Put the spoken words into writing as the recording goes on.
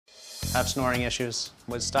have snoring issues.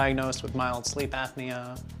 Was diagnosed with mild sleep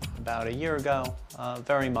apnea about a year ago,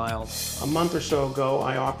 very mild. A month or so ago,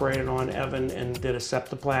 I operated on Evan and did a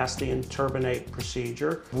septoplasty and turbinate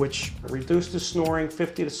procedure, which reduced his snoring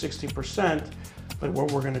 50 to 60%. But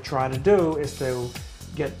what we're going to try to do is to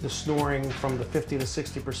get the snoring from the 50 to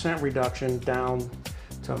 60% reduction down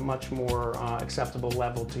to a much more acceptable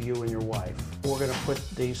level to you and your wife. We're going to put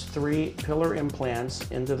these 3 pillar implants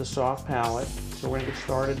into the soft palate. So we're going to get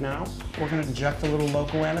started now. We're going to inject a little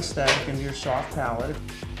local anesthetic into your soft palate.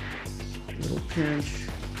 A little pinch.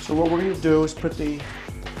 So what we're going to do is put the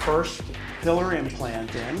first pillar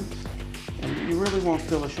implant in, and you really won't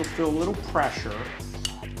feel it. You'll feel a little pressure.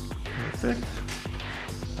 Perfect.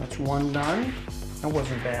 That's one done. That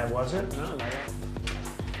wasn't bad, was it? No, not yet.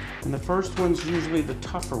 And the first one's usually the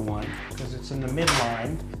tougher one because it's in the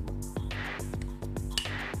midline.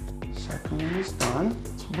 Second one is done.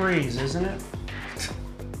 It's a breeze, isn't it?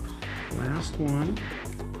 Last one.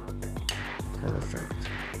 Perfect.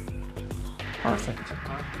 Perfect.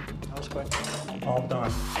 That was quick. All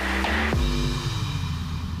done.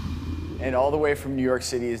 And all the way from New York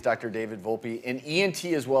City is Dr. David Volpe, an ENT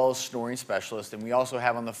as well as snoring specialist. And we also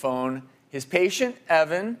have on the phone his patient,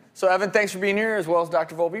 Evan. So Evan, thanks for being here, as well as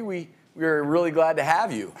Dr. Volpe. We're really glad to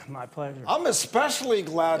have you. My pleasure. I'm especially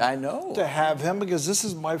glad to have him because this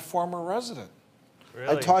is my former resident.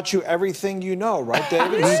 Really? I taught you everything you know, right,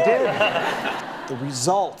 David? You did. The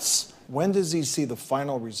results. When does he see the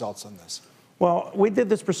final results on this? Well, we did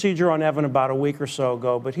this procedure on Evan about a week or so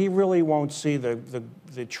ago, but he really won't see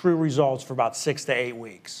the true results for about 6 to 8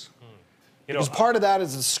 weeks. Because part of that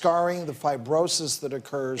is the scarring, the fibrosis that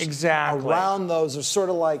occurs around those. They're sort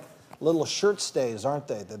of like little shirt stays, aren't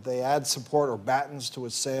they? That they add support or battens to a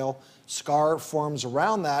sail. Scar forms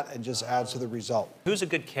around that and just adds to the result. Who's a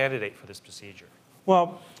good candidate for this procedure?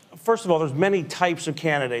 Well, first of all, there's many types of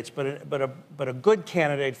candidates, but a good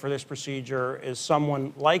candidate for this procedure is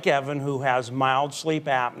someone like Evan who has mild sleep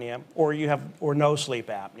apnea, or no sleep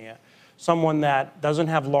apnea. Someone that doesn't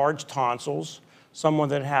have large tonsils, someone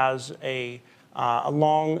that has a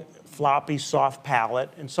long, floppy, soft palate,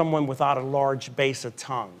 and someone without a large base of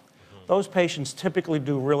tongue. Those patients typically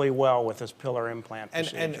do really well with this pillar implant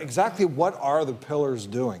procedure. And exactly what are the pillars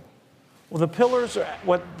doing? Well, the pillars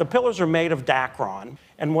are made of Dacron,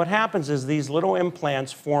 and what happens is these little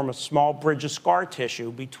implants form a small bridge of scar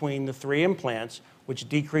tissue between the 3 implants, which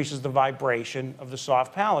decreases the vibration of the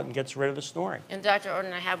soft palate and gets rid of the snoring. And Dr.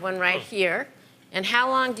 Orton, I have one right here. And how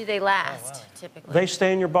long do they last, typically? They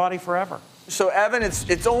stay in your body forever. So Evan,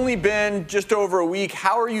 it's only been just over a week.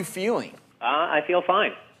 How are you feeling? I feel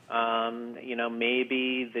fine. You know,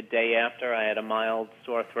 maybe the day after I had a mild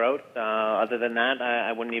sore throat. Other than that,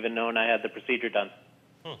 I wouldn't even known I had the procedure done.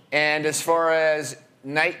 And as far as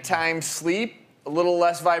nighttime sleep, a little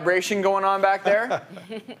less vibration going on back there?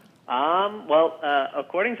 Well,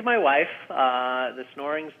 according to my wife, the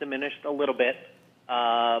snoring's diminished a little bit.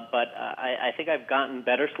 But I think I've gotten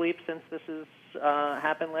better sleep since this has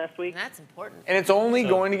happened last week. That's important. And it's only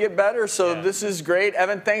going to get better, so this is great.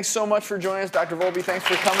 Evan, thanks so much for joining us. Dr. Volpe, thanks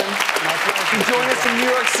for coming to join us in New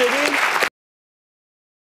York City.